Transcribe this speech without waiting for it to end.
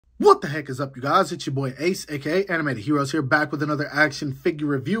What the heck is up, you guys? It's your boy Ace, aka Animated Heroes, here back with another action figure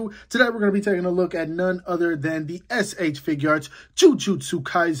review. Today we're going to be taking a look at none other than the SH Figuarts Jujutsu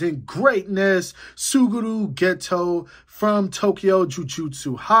Kaisen Greatness Suguru Geto from Tokyo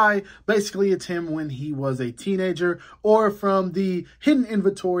Jujutsu High. Basically, it's him when he was a teenager, or from the Hidden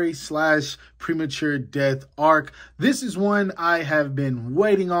Inventory / Premature Death arc. This is one I have been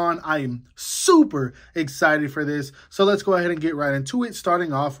waiting on. I am super excited for this. So let's go ahead and get right into it,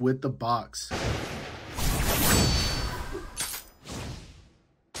 starting off with the box.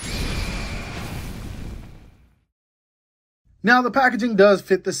 Now, the packaging does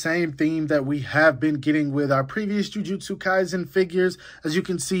fit the same theme that we have been getting with our previous Jujutsu Kaisen figures. As you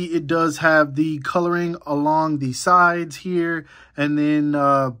can see, it does have the coloring along the sides here, and then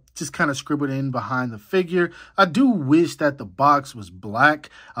just kind of scribbled in behind the figure. I do wish that the box was black.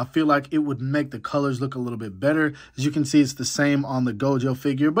 I feel like it would make the colors look a little bit better. As you can see, it's the same on the Gojo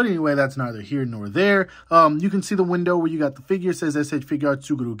figure. But anyway, that's neither here nor there. You can see the window where you got the figure. It says SH Figuarts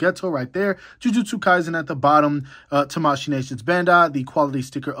Suguru Geto right there. Jujutsu Kaisen at the bottom. Tamashii Nation's Bandai, the quality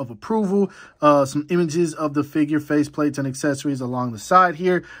sticker of approval. Some images of the figure, faceplates, and accessories along the side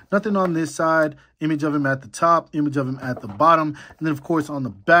here. Nothing on this side. Image of him at the top, image of him at the bottom. And then, of course, on the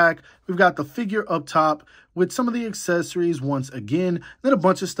back, we've got the figure up top with some of the accessories once again. Then a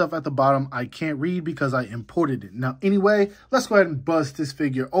bunch of stuff at the bottom I can't read because I imported it. Now, anyway, let's go ahead and bust this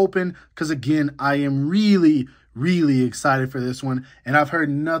figure open because, again, I am really excited for this one. And I've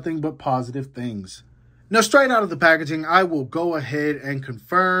heard nothing but positive things. Now, straight out of the packaging, I will go ahead and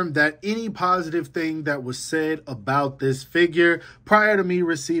confirm that any positive thing that was said about this figure prior to me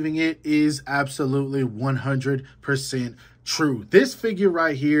receiving it is absolutely 100% true. This figure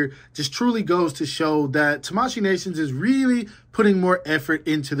right here just truly goes to show that Tamashii Nations is really putting more effort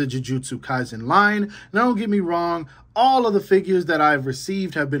into the Jujutsu Kaisen line. Now, don't get me wrong, all of the figures that I've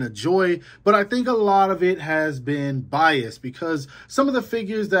received have been a joy, but I think a lot of it has been biased because some of the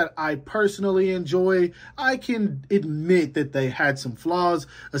figures that I personally enjoy, I can admit that they had some flaws,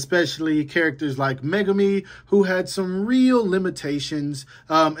 especially characters like Megami, who had some real limitations,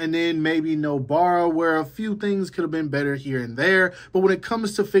 and then maybe Nobara, where a few things could have been better here and there. But when it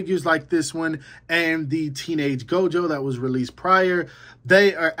comes to figures like this one and the Teenage Gojo that was released prior,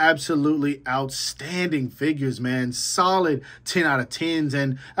 they are absolutely outstanding figures, man. Solid 10 out of 10s.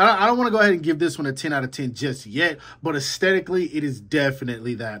 And I don't want to go ahead and give this one a 10 out of 10 just yet, but aesthetically, it is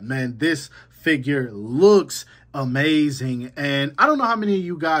definitely that, man. This figure looks amazing. And I don't know how many of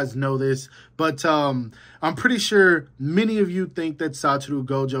you guys know this, but I'm pretty sure many of you think that Satoru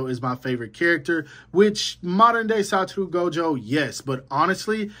Gojo is my favorite character, which modern day Satoru Gojo, yes. But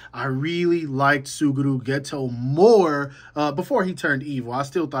honestly, I really liked Suguru Geto more before he turned evil. I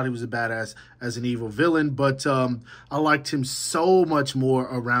still thought he was a badass as an evil villain, but I liked him so much more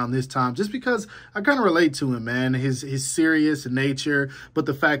around this time just because I kind of relate to him, man. His serious nature, but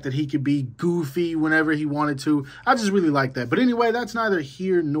the fact that he could be goofy whenever he wanted to. I just really like that. But anyway, that's neither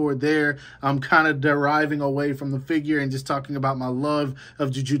here nor there. I'm kind of deriving away from the figure and just talking about my love of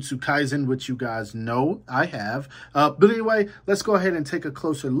Jujutsu Kaisen, which you guys know I have. But anyway, let's go ahead and take a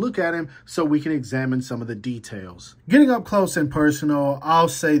closer look at him so we can examine some of the details. Getting up close and personal, I'll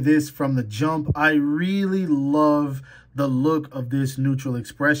say this from the jump. I really love the look of this neutral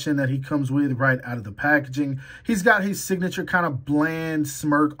expression that he comes with right out of the packaging. He's got his signature kind of bland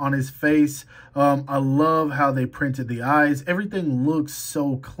smirk on his face. I love how they printed the eyes. Everything looks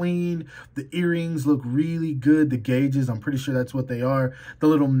so clean. The earrings look really good. The gauges, I'm pretty sure that's what they are. The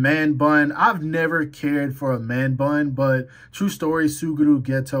little man bun. I've never cared for a man bun, but true story, Suguru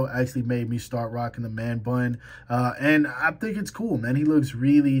Geto actually made me start rocking the man bun. And I think it's cool, man. He looks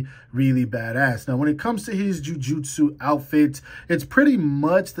really badass. Now, when it comes to his Jujutsu outfit, it's pretty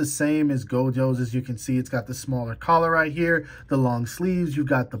much the same as Gojo's. As you can see, it's got the smaller collar right here, the long sleeves. You've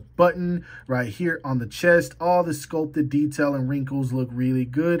got the button right here on the chest. All the sculpted detail and wrinkles look really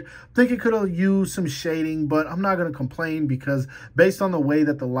good. I think it could have used some shading, but I'm not going to complain because based on the way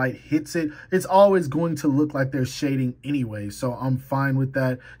that the light hits it, it's always going to look like there's shading anyway. So I'm fine with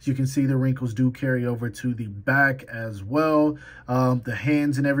that. As you can see, the wrinkles do carry over to the back as well. The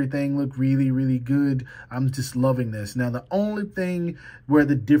hands and everything look really good. I'm just loving this. Now, the only thing where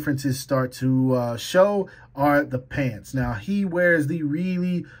the differences start to show are the pants. Now, he wears the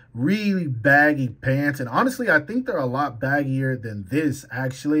really baggy pants, and honestly, I think they're a lot baggier than this,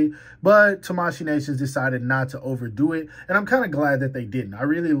 actually, but Tamashii Nations decided not to overdo it, and I'm kind of glad that they didn't. I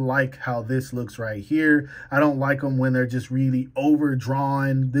really like how this looks right here. I don't like them when they're just really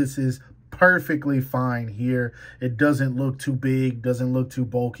overdrawn. This is perfectly fine here. It doesn't look too big, doesn't look too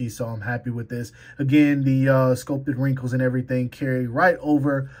bulky, so I'm happy with this. Again, the sculpted wrinkles and everything carry right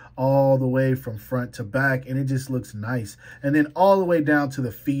over all the way from front to back, and it just looks nice. And then all the way down to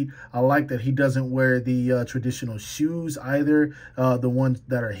the feet, I like that he doesn't wear the traditional shoes either, the ones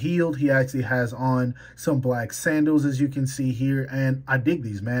that are heeled. He actually has on some black sandals, as you can see here, and I dig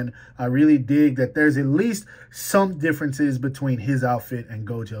these, man. I really dig that there's at least some differences between his outfit and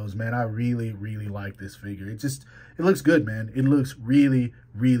Gojo's, man. I really, really like this figure. It looks good, man. It looks really,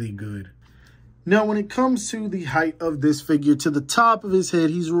 really good. Now, when it comes to the height of this figure, to the top of his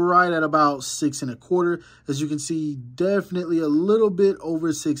head, he's right at about 6 1/4. As you can see, definitely a little bit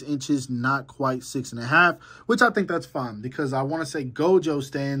over 6 inches, not quite 6 1/2, which I think that's fine because I want to say Gojo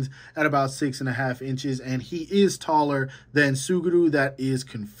stands at about 6 1/2 inches, and he is taller than Suguru. That is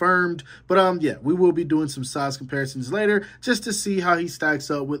confirmed. But yeah, we will be doing some size comparisons later just to see how he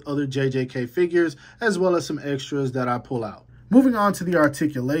stacks up with other JJK figures, as well as some extras that I pull out. Moving on to the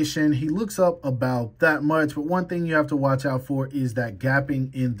articulation, he looks up about that much, but one thing you have to watch out for is that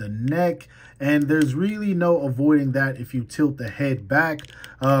gapping in the neck, and there's really no avoiding that if you tilt the head back.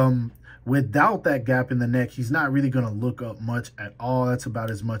 Without that gap in the neck, he's not really going to look up much at all. That's about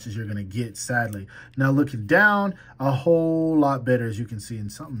as much as you're going to get, sadly. Now, looking down, a whole lot better, as you can see,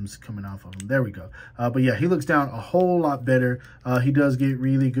 and something's coming off of him. There we go. But yeah, he looks down a whole lot better. He does get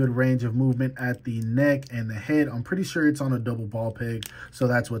really good range of movement at the neck and the head. I'm pretty sure it's on a double ball peg, so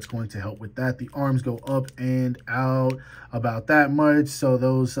that's what's going to help with that. The arms go up and out about that much, so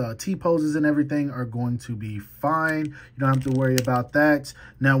those T-poses and everything are going to be fine. You don't have to worry about that.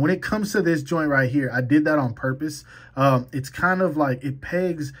 Now, when it comes to this joint right here, I did that on purpose. It's kind of like it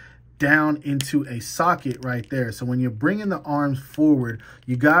pegs down into a socket right there. So when you're bringing the arms forward,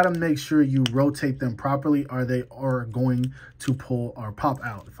 you got to make sure you rotate them properly, or they are going to pull or pop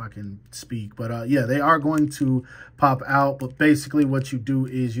out, if I can speak. But yeah, they are going to pop out. But basically what you do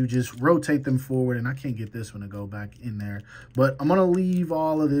is you just rotate them forward, and I can't get this one to go back in there, but I'm going to leave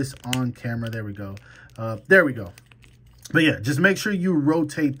all of this on camera. There we go. There we go. But yeah, just make sure you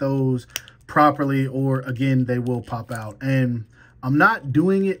rotate those properly, or again, they will pop out. And I'm not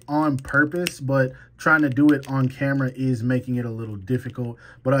doing it on purpose, but trying to do it on camera is making it a little difficult.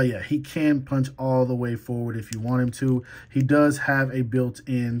 But yeah, he can punch all the way forward if you want him to. He does have a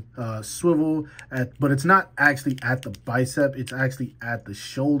built-in swivel, but it's not actually at the bicep. It's actually at the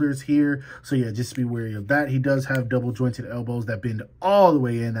shoulders here. So yeah, just be wary of that. He does have double jointed elbows that bend all the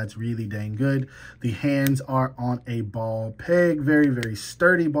way in. That's really dang good. The hands are on a ball peg, very, very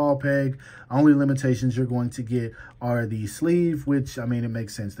sturdy ball peg. Only limitations you're going to get are the sleeve, which, I mean, it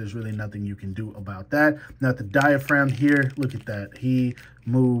makes sense. There's really nothing you can do about that. Now, the diaphragm here, look at that. He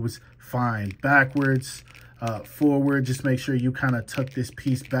moves fine. Backwards, forward. Just make sure you kind of tuck this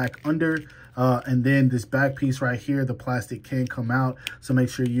piece back under. And then this back piece right here, the plastic can come out. So make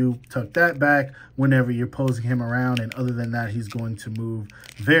sure you tuck that back whenever you're posing him around. And other than that, he's going to move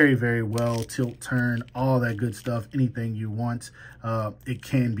very, very well. Tilt, turn, all that good stuff. Anything you want, it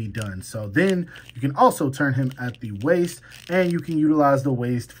can be done. So then you can also turn him at the waist, and you can utilize the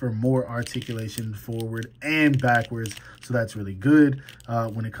waist for more articulation forward and backwards. So that's really good.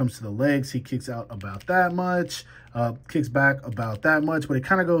 When it comes to the legs, he kicks out about that much. Kicks back about that much, but it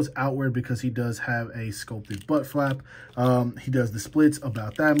kind of goes outward because he does have a sculpted butt flap. He does the splits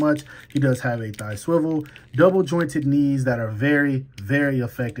about that much. He does have a thigh swivel, double jointed knees that are very, very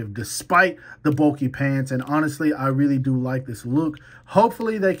effective despite the bulky pants. And honestly, I really do like this look.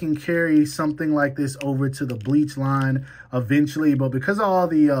 Hopefully they can carry something like this over to the Bleach line eventually, but because of all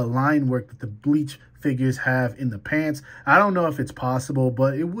the line work that the Bleach figures have in the pants, I don't know if it's possible,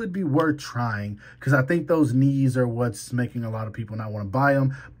 but it would be worth trying because I think those knees are what's making a lot of people not want to buy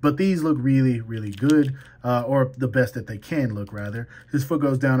them. But these look really, really good, or the best that they can look, rather. His foot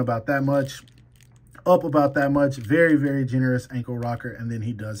goes down about that much, up about that much. Very, very generous ankle rocker, and then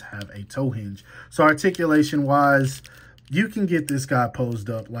he does have a toe hinge. So articulation wise, you can get this guy posed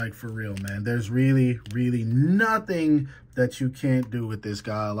up like for real, man. There's really, really nothing that you can't do with this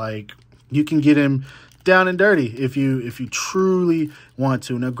guy. Like, you can get him down and dirty if you truly want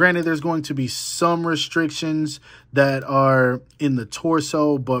to. Now, granted, there's going to be some restrictions that are in the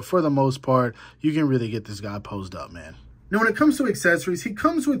torso, but for the most part, you can really get this guy posed up, man. Now, when it comes to accessories, he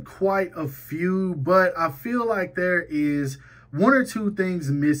comes with quite a few, but I feel like there is one or two things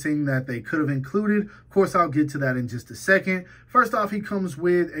missing that they could have included. Of course, I'll get to that in just a second. First off, he comes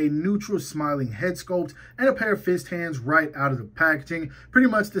with a neutral smiling head sculpt and a pair of fist hands right out of the packaging. Pretty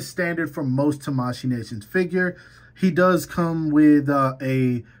much the standard for most Tamashii Nations figure. He does come with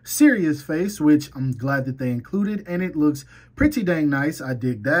a serious face, which I'm glad that they included, and it looks Pretty dang nice. I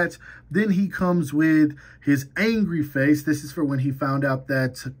dig that. Then he comes with his angry face. This is for when he found out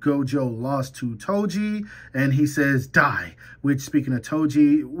that Gojo lost to Toji, and he says, die. Which, speaking of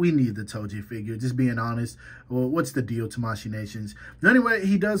Toji, we need the Toji figure, just being honest. Well, what's the deal, Tamashii Nations? Anyway,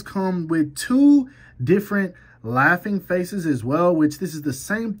 he does come with 2 different laughing faces as well, which this is the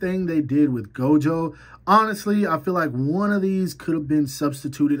same thing they did with Gojo. Honestly, I feel like one of these could have been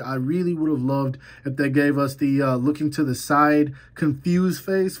substituted. I really would have loved if they gave us the looking to the side confused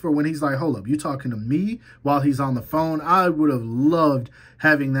face for when he's like, hold up, you talking to me while he's on the phone? I would have loved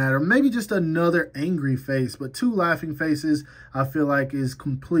having that, or maybe just another angry face, but 2 laughing faces I feel like is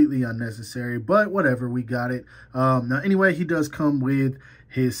completely unnecessary, but whatever, we got it. Now anyway, he does come with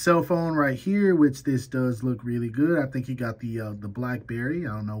his cell phone right here, which this does look really good. I think he got the BlackBerry.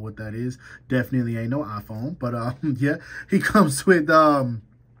 I don't know what that is. Definitely ain't no iPhone, but yeah, he comes with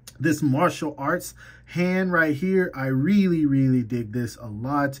this martial arts hand right here. I really dig this a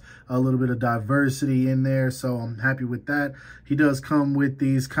lot. A little bit of diversity in there, so I'm happy with that. He does come with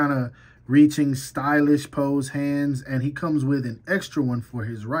these kind of reaching stylish pose hands, and he comes with an extra one for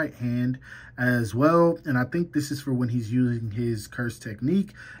his right hand as well, and I think this is for when he's using his curse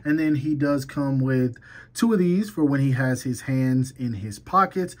technique. And then he does come with 2 of these for when he has his hands in his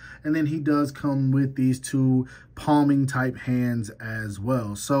pockets, and then he does come with these 2 palming type hands as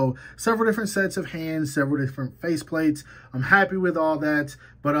well. So several different sets of hands, several different face plates. I'm happy with all that,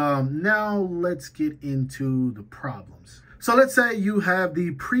 but now let's get into the problems. So let's say you have the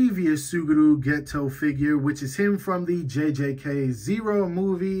previous Suguru Geto figure, which is him from the JJK Zero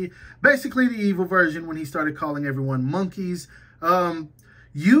movie, basically the evil version when he started calling everyone monkeys.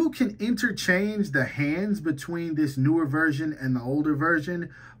 You can interchange the hands between this newer version and the older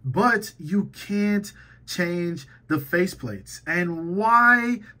version, but you can't change the faceplates. And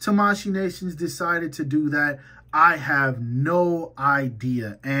why Tamashii Nations decided to do that, I have no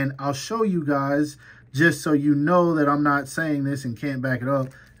idea. And I'll show you guys, just so you know that I'm not saying this and can't back it up.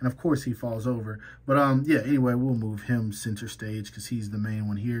 And of course he falls over. But yeah, anyway, we'll move him center stage because he's the main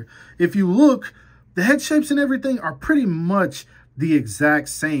one here. If you look, the head shapes and everything are pretty much the exact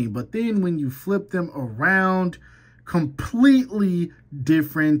same. But then when you flip them around, completely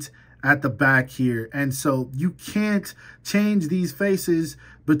different at the back here. And so you can't change these faces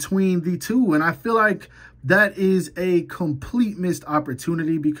between the 2. And I feel like that is a complete missed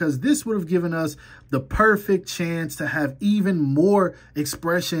opportunity, because this would have given us the perfect chance to have even more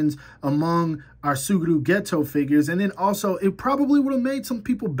expressions among our Suguru Geto figures. And then also, it probably would have made some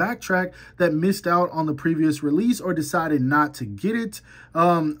people backtrack that missed out on the previous release or decided not to get it.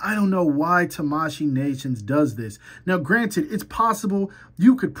 I don't know why Tamashii Nations does this. Now, granted, it's possible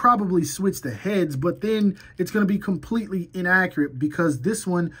you could probably switch the heads, but then it's going to be completely inaccurate because this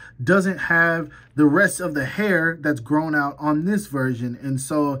one doesn't have the rest of the hair that's grown out on this version. And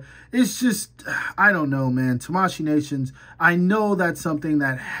so it's just, I don't know, man. Tamashii Nations, I know that's something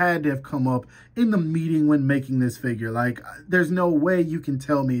that had to have come up in the meeting when making this figure. Like, there's no way you can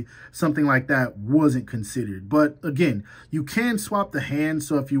tell me something like that wasn't considered. But again, you can swap the hands.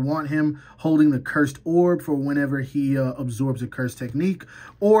 So if you want him holding the cursed orb for whenever he absorbs a cursed technique,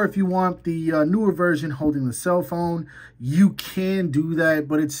 or if you want the newer version holding the cell phone, you can do that.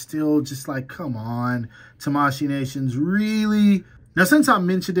 But it's still just like, come on, Tamashii Nations, really? Now, since I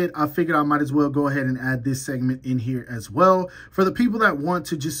mentioned it, I figured I might as well go ahead and add this segment in here as well. For the people that want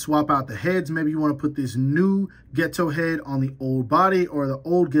to just swap out the heads, maybe you want to put this new Geto head on the old body or the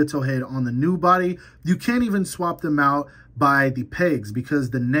old Geto head on the new body. You can't even swap them out by the pegs because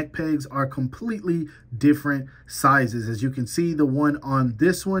the neck pegs are completely different sizes. As you can see, the one on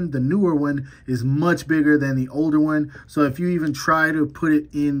this one, the newer one, is much bigger than the older one. So if you even try to put it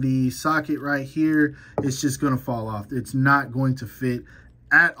in the socket right here, it's just going to fall off. It's not going to fit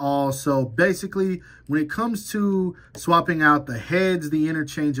at all. So basically, when it comes to swapping out the heads, the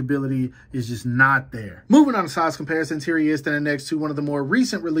interchangeability is just not there. Moving on to size comparisons, here he is standing next to one of the more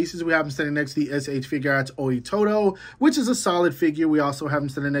recent releases. We have him standing next to the SH Figuarts Oitoto, which is a solid figure. We also have him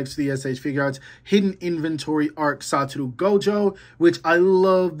standing next to the SH Figuarts Hidden Inventory Arc Satoru Gojo, which I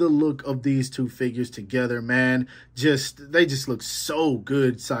love the look of these 2 figures together, man. They just look so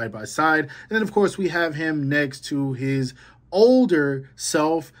good side by side. And then of course we have him next to his older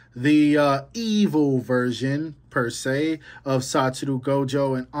self, the evil version per se of Satoru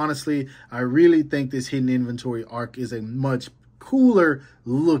Gojo. And honestly, I really think this Hidden Inventory arc is a much cooler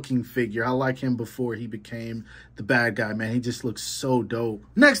looking figure. I like him before he became the bad guy, man. He just looks so dope.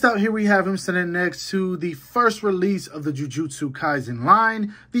 Next out here, we have him standing next to the first release of the Jujutsu Kaisen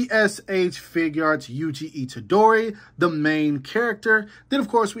line, the SH Figuarts Yuji Itadori, the main character. Then, of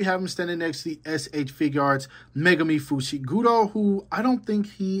course, we have him standing next to the SH Figuarts Megami Fushiguro, who I don't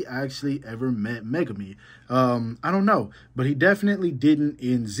think he actually ever met Megami. I don't know, but he definitely didn't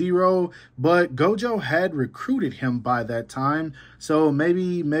in Zero, but Gojo had recruited him by that time, so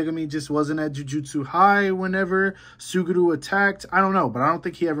maybe Megami just wasn't at Jujutsu High whenever Suguru attacked. I don't know, but I don't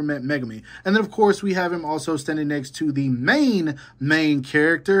think he ever met Megami. And then, of course, we have him also standing next to the main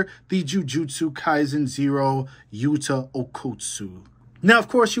character, the Jujutsu Kaisen Zero Yuta Okotsu. Now, of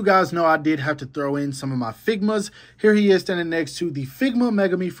course, you guys know I did have to throw in some of my Figmas. Here he is standing next to the Figma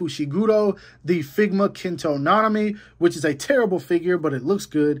Megami Fushiguro, the Figma Kento Nanami, which is a terrible figure, but it looks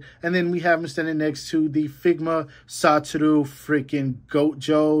good. And then we have him standing next to the Figma Satoru freaking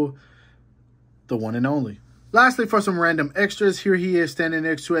Gojo, the one and only. Lastly, for some random extras, here he is standing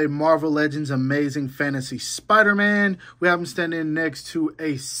next to a Marvel Legends Amazing Fantasy Spider-Man. We have him standing next to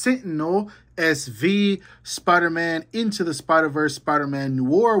a Sentinel SV Spider-Man Into the Spider-Verse Spider-Man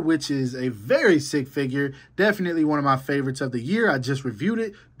Noir, which is a very sick figure. Definitely one of my favorites of the year. I just reviewed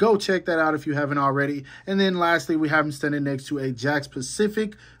it. Go check that out if you haven't already. And then lastly, we have him standing next to a Jakks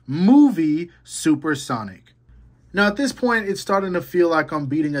Pacific movie Supersonic. Now, at this point, it's starting to feel like I'm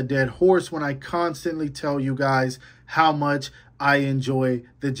beating a dead horse when I constantly tell you guys how much I enjoy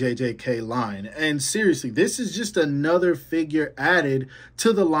the JJK line. And seriously, this is just another figure added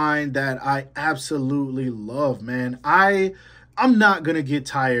to the line that I absolutely love, man. I'm not going to get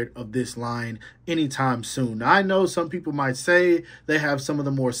tired of this line anytime soon. Now, I know some people might say they have some of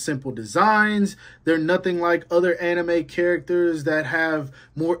the more simple designs. They're nothing like other anime characters that have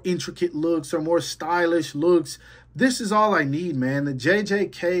more intricate looks or more stylish looks. This is all I need, man. The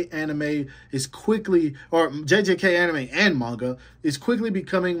JJK anime is quickly, or JJK anime and manga is quickly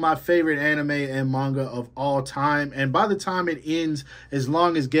becoming my favorite anime and manga of all time. And by the time it ends, as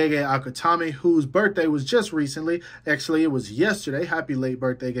long as Gege Akutami, whose birthday was just recently, actually it was yesterday, happy late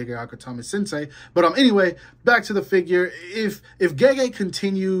birthday, Gege Akutami sensei. But anyway, back to the figure. If Gege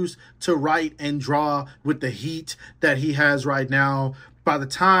continues to write and draw with the heat that he has right now, by the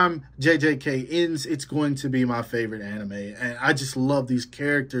time JJK ends, it's going to be my favorite anime. And I just love these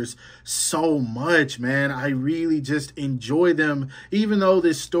characters so much, man. I really just enjoy them. Even though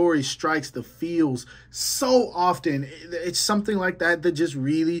this story strikes the feels so often, it's something like that that just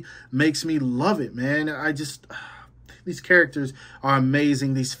really makes me love it, man. These characters are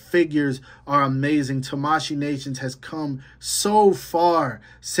amazing. These figures are amazing. Tamashii Nations has come so far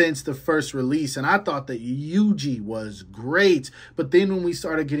since the first release. And I thought that Yuji was great. But then when we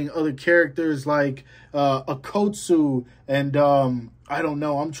started getting other characters like Okotsu and I don't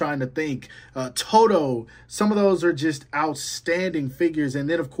know, I'm trying to think, Toto, some of those are just outstanding figures. And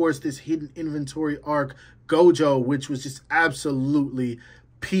then, of course, this hidden inventory arc, Gojo, which was just absolutely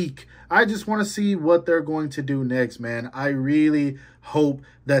peak. I just want to see what they're going to do next, man. I really hope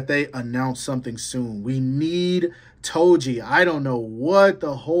that they announce something soon. We need Toji. I don't know what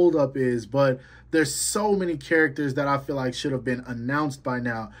the holdup is, but there's so many characters that I feel like should have been announced by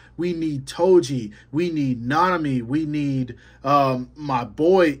now. We need Toji. We need Nanami. We need my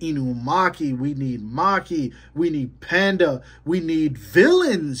boy Inumaki. We need Maki. We need Panda. We need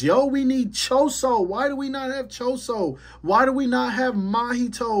villains, yo. We need Choso. Why do we not have Choso? Why do we not have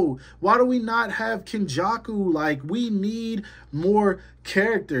Mahito? Why do we not have Kinjaku? Like, we need more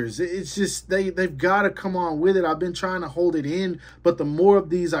characters. It's just they've got to come on with it. I've been trying to hold it in, but the more of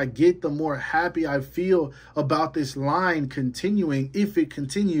these I get, the more happy I feel about this line continuing, if it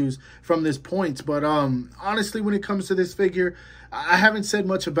continues from this point. But honestly, when it comes to this figure, I haven't said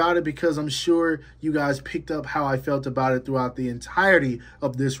much about it because I'm sure you guys picked up how I felt about it throughout the entirety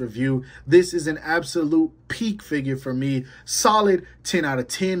of this review. This is an absolute peak figure for me. Solid 10 out of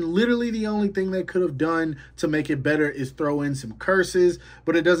 10. Literally the only thing they could have done to make it better is throw in some curses,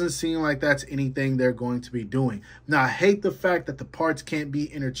 but it doesn't seem like that's anything they're going to be doing. Now, I hate the fact that the parts can't be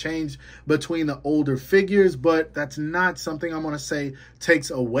interchanged between the older figures, but that's not something I'm going to say takes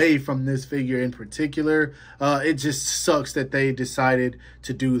away from this figure in particular. It just sucks that they decided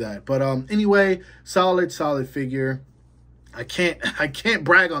to do that. But anyway, solid figure. I can't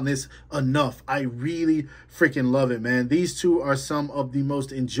brag on this enough. I really freaking love it, man. These two are some of the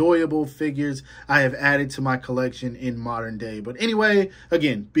most enjoyable figures I have added to my collection in modern day. But anyway,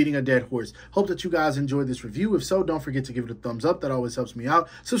 again, beating a dead horse. Hope that you guys enjoyed this review. If so, don't forget to give it a thumbs up. That always helps me out.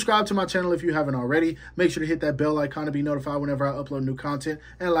 Subscribe to my channel if you haven't already. Make sure to hit that bell icon to be notified whenever I upload new content.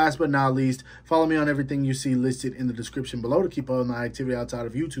 And last but not least, follow me on everything you see listed in the description below to keep up on my activity outside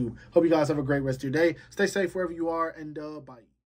of YouTube. Hope you guys have a great rest of your day. Stay safe wherever you are, and bye.